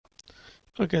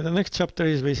Okay, the next chapter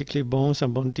is basically bones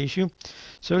and bone tissue.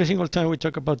 So every single time we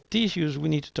talk about tissues, we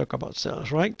need to talk about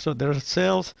cells, right? So there are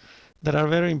cells that are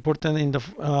very important in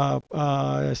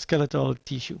the skeletal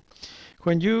tissue.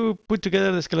 When you put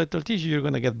together the skeletal tissue, you're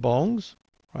going to get bones,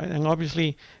 right? And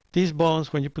obviously, these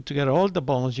bones, when you put together all the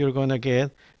bones, you're going to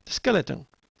get the skeleton.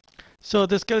 So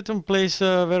the skeleton plays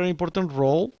a very important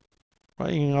role,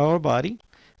 right, in our body.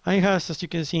 And it has, as you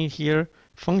can see here,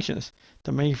 functions.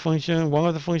 The main function, one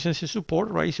of the functions is support,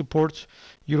 right? It supports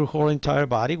your whole entire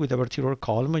body with the vertebral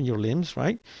column and your limbs,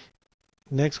 right?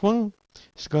 Next one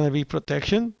is going to be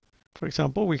protection. For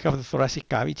example, we have the thoracic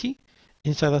cavity.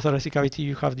 Inside the thoracic cavity,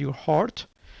 you have your heart.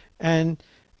 And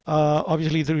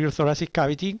obviously, through your thoracic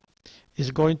cavity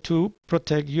is going to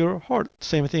protect your heart.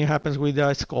 Same thing happens with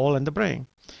the skull and the brain.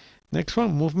 Next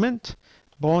one, movement.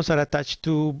 Bones are attached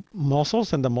to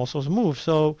muscles and the muscles move.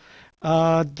 So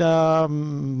the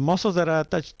muscles that are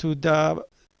attached to the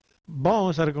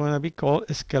bones are going to be called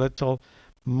skeletal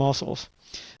muscles.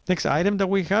 Next item that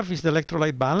we have is the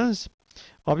electrolyte balance.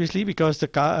 Obviously, because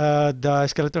the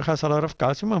skeleton has a lot of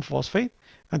calcium and phosphate,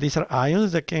 and these are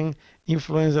ions that can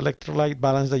influence the electrolyte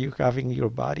balance that you have in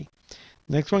your body.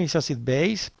 Next one is acid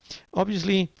base.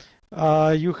 Obviously,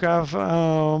 you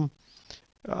have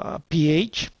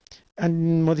pH,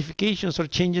 and modifications or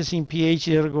changes in pH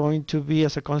are going to be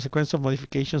as a consequence of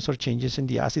modifications or changes in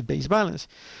the acid-base balance.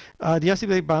 The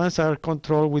acid-base balance are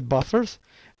controlled with buffers,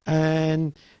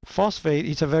 and phosphate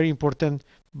is a very important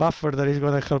buffer that is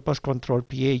going to help us control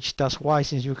pH. That's why,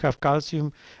 since you have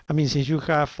since you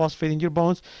have phosphate in your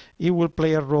bones, it will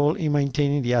play a role in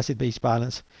maintaining the acid-base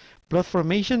balance. Blood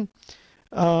formation,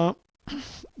 inside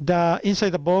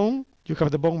the bone, you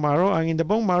have the bone marrow, and in the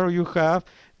bone marrow you have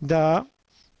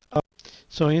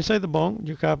so inside the bone,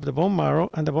 you have the bone marrow,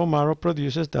 and the bone marrow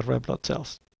produces the red blood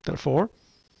cells. Therefore,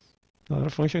 another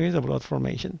function is the blood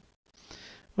formation.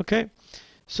 Okay,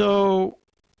 so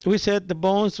we said the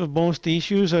bones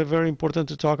tissues are very important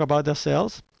to talk about the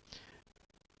cells,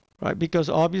 right? Because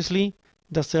obviously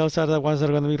the cells are the ones that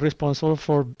are going to be responsible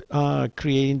for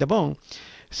creating the bone.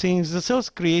 Since the cells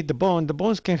create the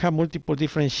bones can have multiple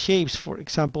different shapes. For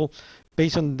example,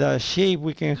 based on the shape,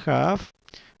 we can have,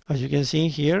 as you can see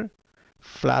here,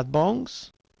 flat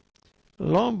bones,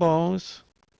 long bones,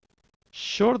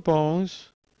 short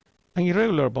bones, and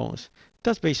irregular bones.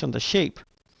 That's based on the shape.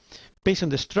 Based on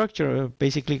the structure,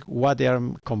 basically what they are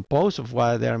composed of,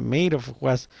 what they are made of,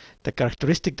 what's the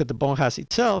characteristic that the bone has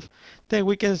itself, then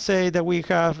we can say that we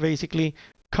have basically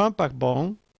compact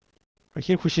bone, right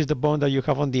here, which is the bone that you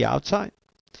have on the outside.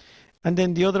 And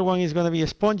then the other one is going to be a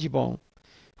spongy bone,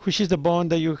 which is the bone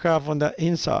that you have on the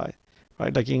inside,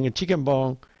 right? Like in a chicken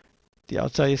bone, the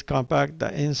outside is compact,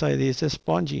 the inside is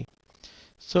spongy.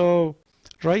 So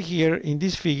right here in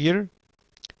this figure,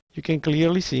 you can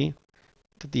clearly see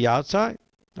that the outside,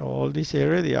 all this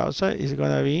area, the outside is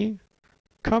going to be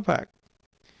compact.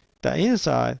 The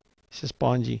inside is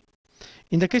spongy.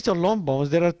 In the case of long bones,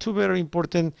 there are two very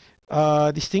important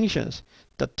distinctions.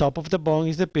 The top of the bone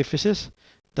is the epiphysis,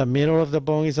 the middle of the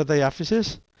bone is the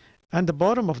diaphysis, and the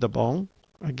bottom of the bone,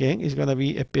 again, is going to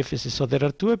be epiphysis. So there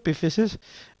are two epiphyses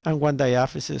and one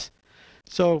diaphysis.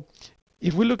 So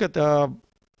if we look at our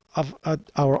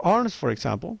arms, for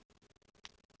example,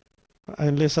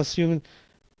 and let's assume,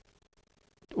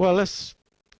 well, let's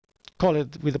call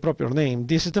it with the proper name.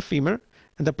 This is the femur,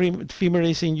 and the femur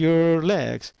is in your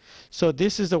legs. So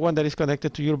this is the one that is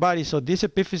connected to your body. So this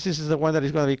epiphysis is the one that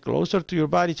is going to be closer to your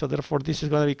body. So therefore, this is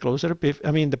going to be closer, the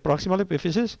proximal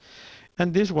epiphysis,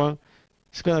 and this one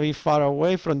is going to be far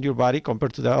away from your body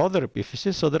compared to the other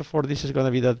epiphysis. So therefore, this is going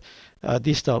to be the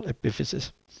distal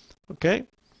epiphysis. Okay.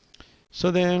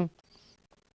 So then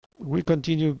we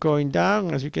continue going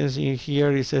down. As you can see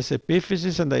here, it says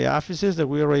epiphysis and diaphysis that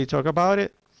we already talked about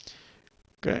it.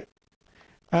 Okay.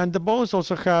 And the bones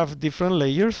also have different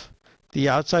layers. The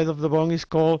outside of the bone is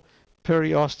called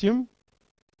periosteum.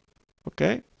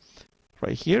 Okay.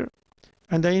 Right here.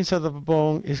 And the inside of the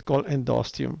bone is called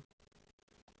endosteum.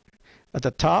 At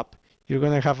the top, you're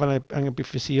going to have an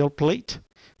epiphyseal plate,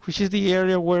 which is the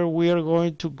area where we are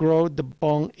going to grow the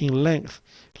bone in length,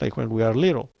 like when we are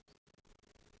little.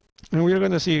 And we're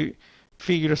going to see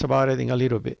figures about it in a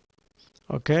little bit.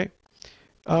 Okay.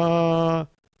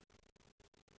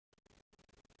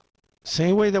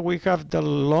 Same way that we have the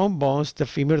long bones, the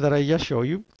femur that I just showed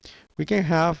you, we can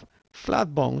have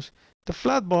flat bones. The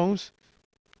flat bones,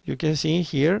 you can see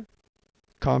here,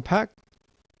 compact,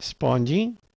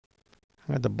 spongy,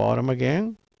 at the bottom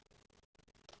again,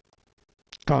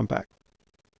 compact.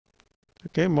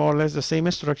 Okay, more or less the same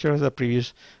structure as the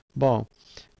previous bone.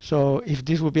 So if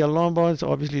this would be a long bone, so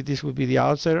obviously this would be the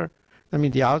outsider I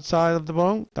mean the outside of the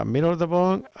bone, the middle of the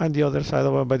bone, and the other side of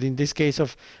the bone. But in this case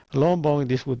of long bone,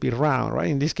 this would be round, right?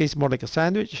 In this case, more like a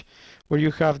sandwich, where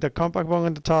you have the compact bone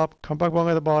on the top, compact bone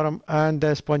at the bottom, and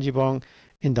the spongy bone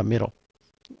in the middle.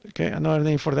 Okay, another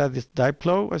name for that is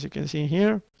diploe, as you can see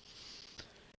here.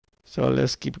 So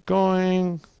let's keep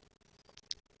going.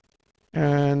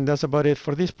 And that's about it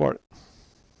for this part.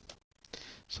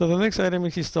 So the next item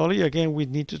is histology. Again, we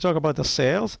need to talk about the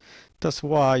cells. That's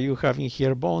why you have in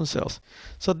here bone cells.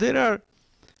 So there are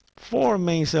 4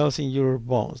 main cells in your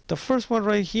bones. The first one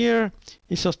right here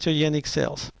is osteogenic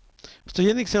cells.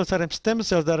 Osteogenic cells are stem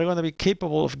cells that are going to be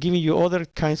capable of giving you other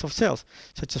kinds of cells,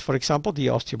 such as, for example, the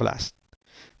osteoblast.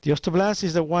 The osteoblast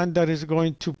is the one that is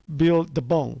going to build the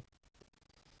bone.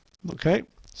 Okay,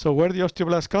 so where the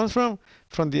osteoblast comes from?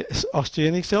 From the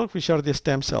osteogenic cells, which are the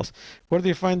stem cells. Where do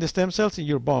you find the stem cells? In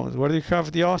your bones. Where do you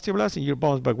have the osteoblast? In your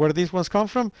bones. But where these ones come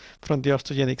from? From the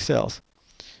osteogenic cells.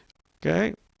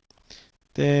 Okay,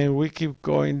 then we keep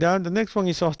going down. The next one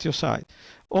is osteocyte.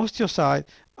 Osteocyte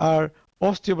are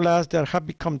osteoblasts that have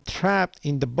become trapped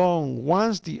in the bone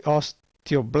once the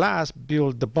osteoblast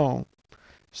builds the bone.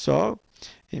 So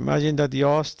imagine that the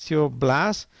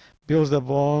osteoblast builds the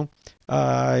bone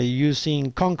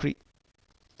using concrete.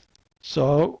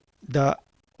 So the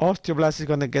osteoblast is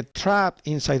going to get trapped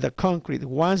inside the concrete.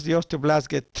 Once the osteoblast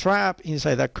gets trapped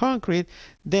inside the concrete,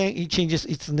 then it changes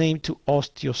its name to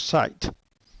osteocyte.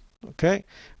 Okay,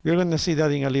 we're going to see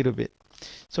that in a little bit.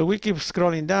 So we keep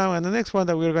scrolling down, and the next one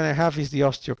that we're going to have is the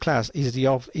osteoclast.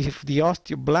 If the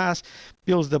osteoblast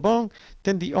builds the bone,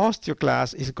 then the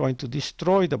osteoclast is going to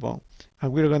destroy the bone.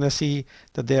 And we're going to see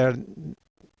that there are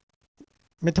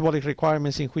metabolic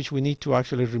requirements in which we need to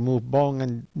actually remove bone,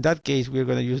 and in that case we're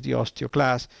going to use the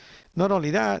osteoclast. Not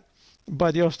only that,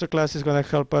 but the osteoclast is going to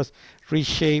help us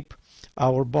reshape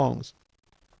our bones.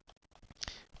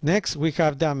 Next, we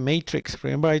have the matrix.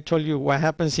 Remember I told you what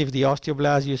happens if the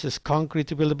osteoblast uses concrete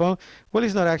to build a bone? Well,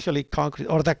 it's not actually concrete,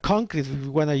 or the concrete, if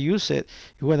you want to use it,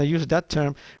 if you want to use that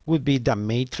term, would be the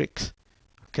matrix.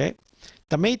 Okay,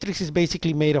 the matrix is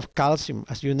basically made of calcium.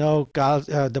 As you know,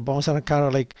 the bones are kind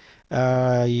of like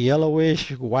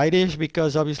yellowish, whitish,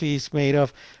 because obviously it's made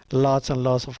of lots and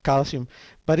lots of calcium.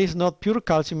 But it's not pure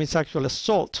calcium, it's actually a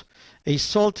salt. A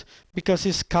salt because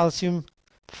it's calcium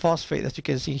phosphate, as you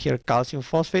can see here, calcium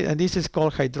phosphate, and this is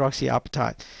called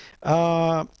hydroxyapatite.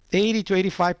 80 to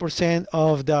 85%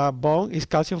 of the bone is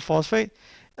calcium phosphate,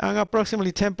 and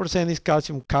approximately 10% is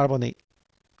calcium carbonate.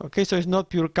 Okay, so it's not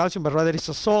pure calcium, but rather it's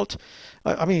a salt.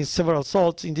 I mean, several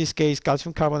salts, in this case,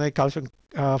 calcium carbonate, calcium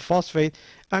phosphate,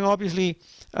 and obviously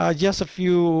just a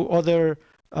few other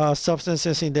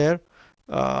substances in there,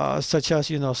 such as,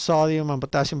 sodium and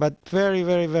potassium, but very,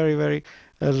 very, very, very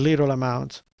little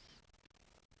amounts.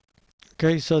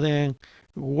 Okay, so then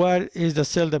what is the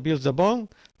cell that builds the bone?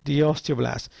 The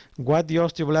osteoblast. What the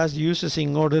osteoblast uses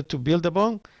in order to build the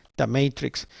bone? The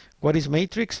matrix. What is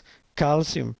matrix?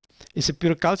 Calcium. Is it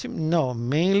pure calcium? No,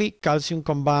 mainly calcium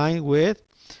combined with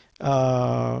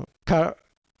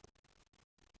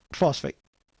phosphate.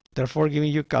 Therefore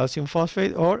giving you calcium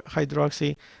phosphate or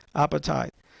hydroxyapatite.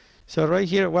 So right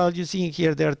here, well, you see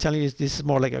here, they're telling you this is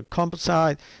more like a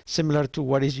composite, similar to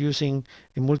what is using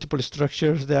in multiple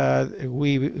structures that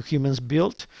we humans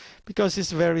built, because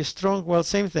it's very strong. Well,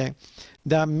 same thing.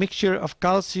 The mixture of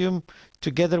calcium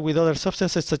together with other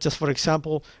substances, such as, for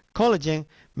example, collagen,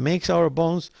 makes our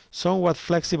bones somewhat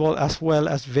flexible as well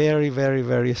as very, very,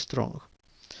 very strong.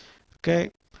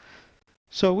 Okay.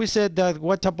 So we said that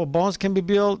what type of bones can be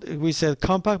built? We said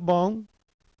compact bone.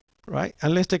 Right,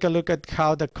 and let's take a look at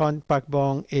how the compact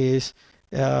bone is,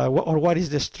 or what is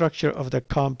the structure of the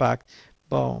compact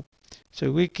bone.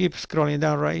 So we keep scrolling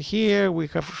down right here, we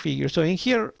have a figure. So in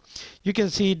here, you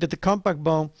can see that the compact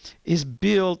bone is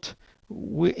built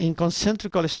in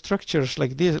concentrical structures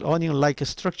like this, onion-like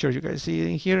structure. You guys see it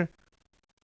in here?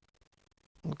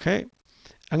 Okay,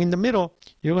 and in the middle,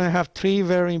 you're going to have 3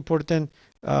 very important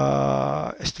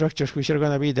structures, which are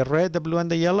going to be the red, the blue,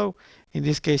 and the yellow. In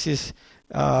this case, is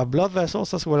blood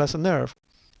vessels as well as a nerve.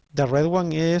 The red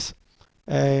one is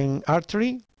an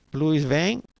artery, blue is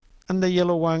vein, and the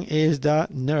yellow one is the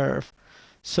nerve.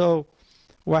 So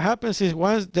what happens is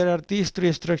once there are these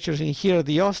 3 structures in here,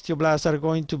 the osteoblasts are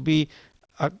going to be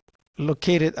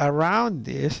located around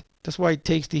this. That's why it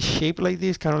takes this shape like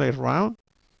this, kind of like round,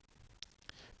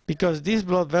 because this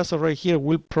blood vessel right here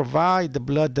will provide the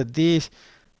blood that these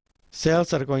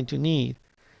cells are going to need.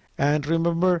 And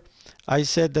remember, I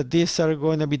said that these are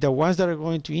going to be the ones that are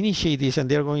going to initiate this, and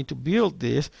they're going to build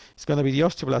this. It's going to be the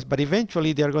osteoblast, but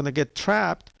eventually they're going to get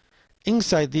trapped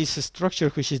inside this structure,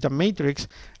 which is the matrix,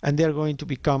 and they're going to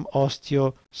become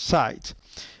osteocytes.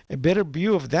 a better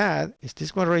view of that is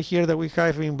this one right here that we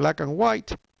have in black and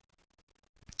white.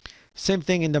 Same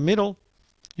thing in the middle.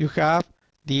 You have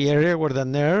the area where the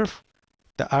nerve,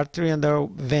 the artery, and the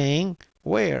vein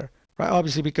were. Right?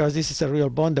 Obviously, because this is a real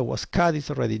bone that was cut, it's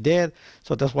already dead,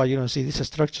 so that's why you don't see these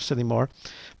structures anymore.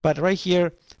 But right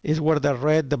here is where the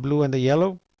red, the blue, and the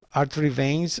yellow artery,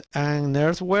 veins, and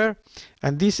nerves were,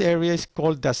 and this area is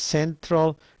called the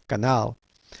central canal.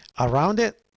 Around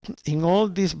it, in all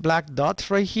these black dots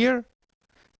right here,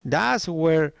 that's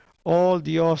where all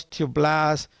the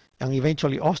osteoblasts and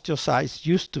eventually osteocytes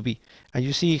used to be. And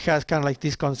you see it has kind of like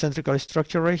this concentrical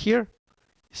structure right here.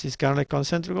 This is kind of like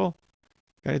concentrical.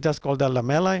 Okay, that's called the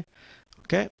lamellae.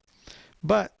 Okay,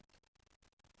 but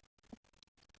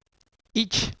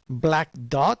each black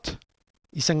dot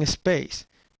is in a space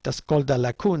that's called the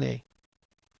lacunae.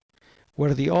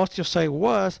 Where the osteocyte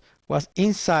was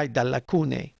inside the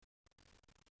lacunae.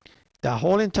 The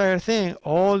whole entire thing,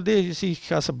 all this, you see,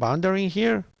 has a boundary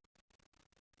here.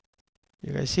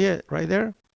 You guys see it right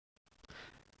there?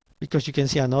 Because you can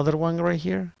see another one right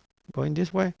here going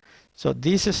this way. So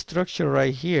this structure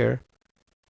right here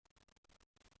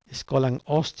is called an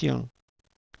osteon.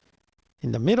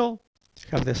 In the middle,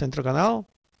 you have the central canal.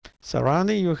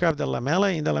 Surrounding, you have the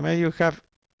lamella. In the lamella, you have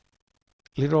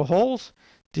little holes.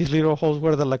 These little holes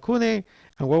were the lacunae,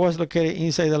 and what was located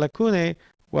inside the lacunae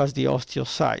was the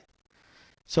osteocyte.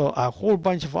 So a whole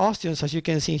bunch of osteons, as you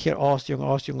can see here, osteon,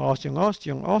 osteon, osteon,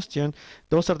 osteon, osteon.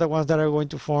 Those are the ones that are going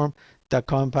to form the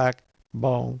compact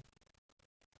bone.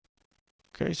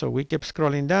 Okay, so we keep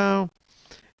scrolling down,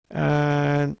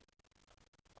 and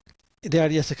they are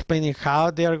just explaining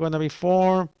how they are going to be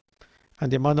formed and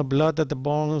the amount of blood that the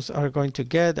bones are going to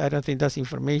get. I don't think that's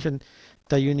information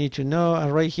that you need to know.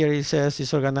 And right here it says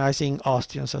it's organizing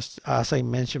osteons, as I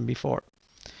mentioned before.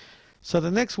 So the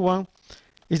next one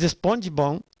is the spongy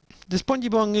bone. The spongy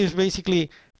bone is basically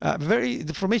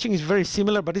the formation is very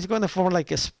similar, but it's going to form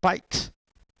like a spikes.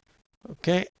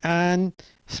 Okay, and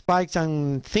spikes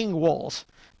and thin walls.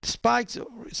 The spikes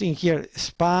in here,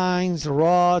 spines,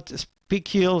 rods,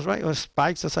 spicules, right, or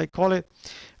spikes as I call it.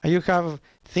 And you have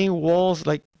thin walls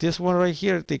like this one right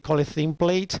here. They call it thin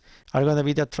plates. Are going to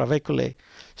be the trabeculae.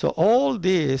 So all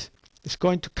this is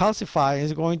going to calcify and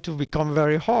is going to become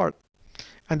very hard.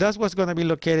 And that's what's going to be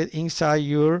located inside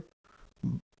your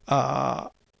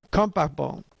compact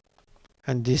bone.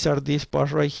 And these are these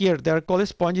parts right here. They're called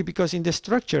spongy because in the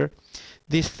structure,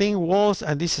 these thin walls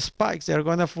and these spikes, they're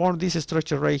going to form this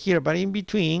structure right here. But in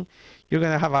between, you're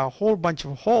going to have a whole bunch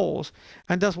of holes.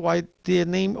 And that's why the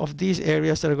name of these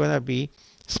areas are going to be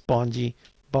spongy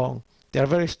bone. They're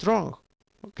very strong.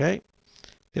 Okay?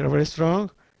 They're very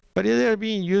strong. But they're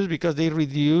being used because they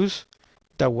reduce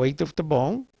the weight of the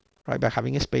bone, right, by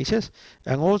having spaces.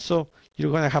 And also, you're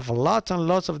going to have lots and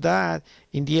lots of that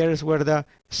in the areas where the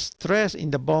stress in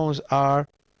the bones are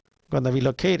going to be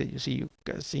located. You see, you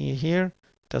can see here,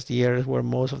 that's the areas where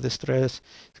most of the stress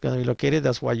is going to be located.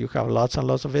 That's why you have lots and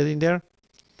lots of it in there.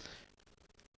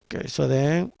 Okay, so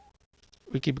then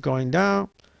we keep going down.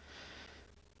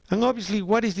 And obviously,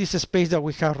 what is this space that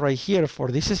we have right here for?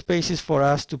 This space is for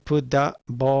us to put the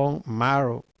bone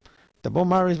marrow. The bone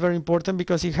marrow is very important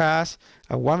because it has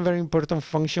one very important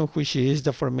function, which is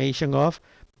the formation of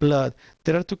blood.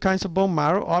 There are two kinds of bone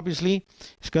marrow. Obviously,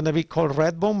 it's going to be called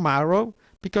red bone marrow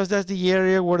because that's the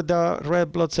area where the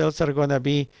red blood cells are going to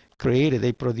be created.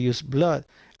 They produce blood.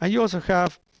 And you also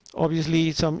have,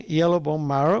 obviously, some yellow bone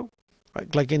marrow,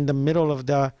 right, like in the middle of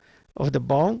the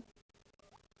bone.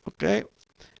 Okay,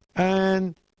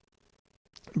 and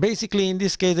basically, in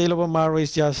this case, the yellow bone marrow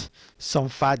is just some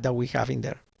fat that we have in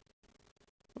there.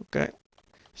 Okay,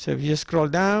 so if you scroll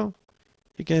down,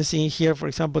 you can see here, for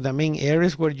example, the main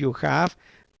areas where you have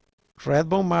red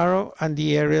bone marrow and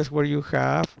the areas where you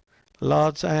have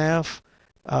lots of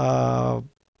yellow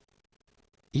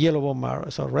bone marrow.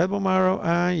 So red bone marrow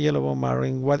and yellow bone marrow,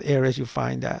 in what areas you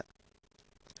find that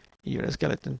in your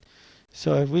skeleton.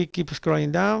 So if we keep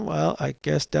scrolling down, well, I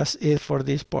guess that's it for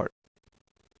this part.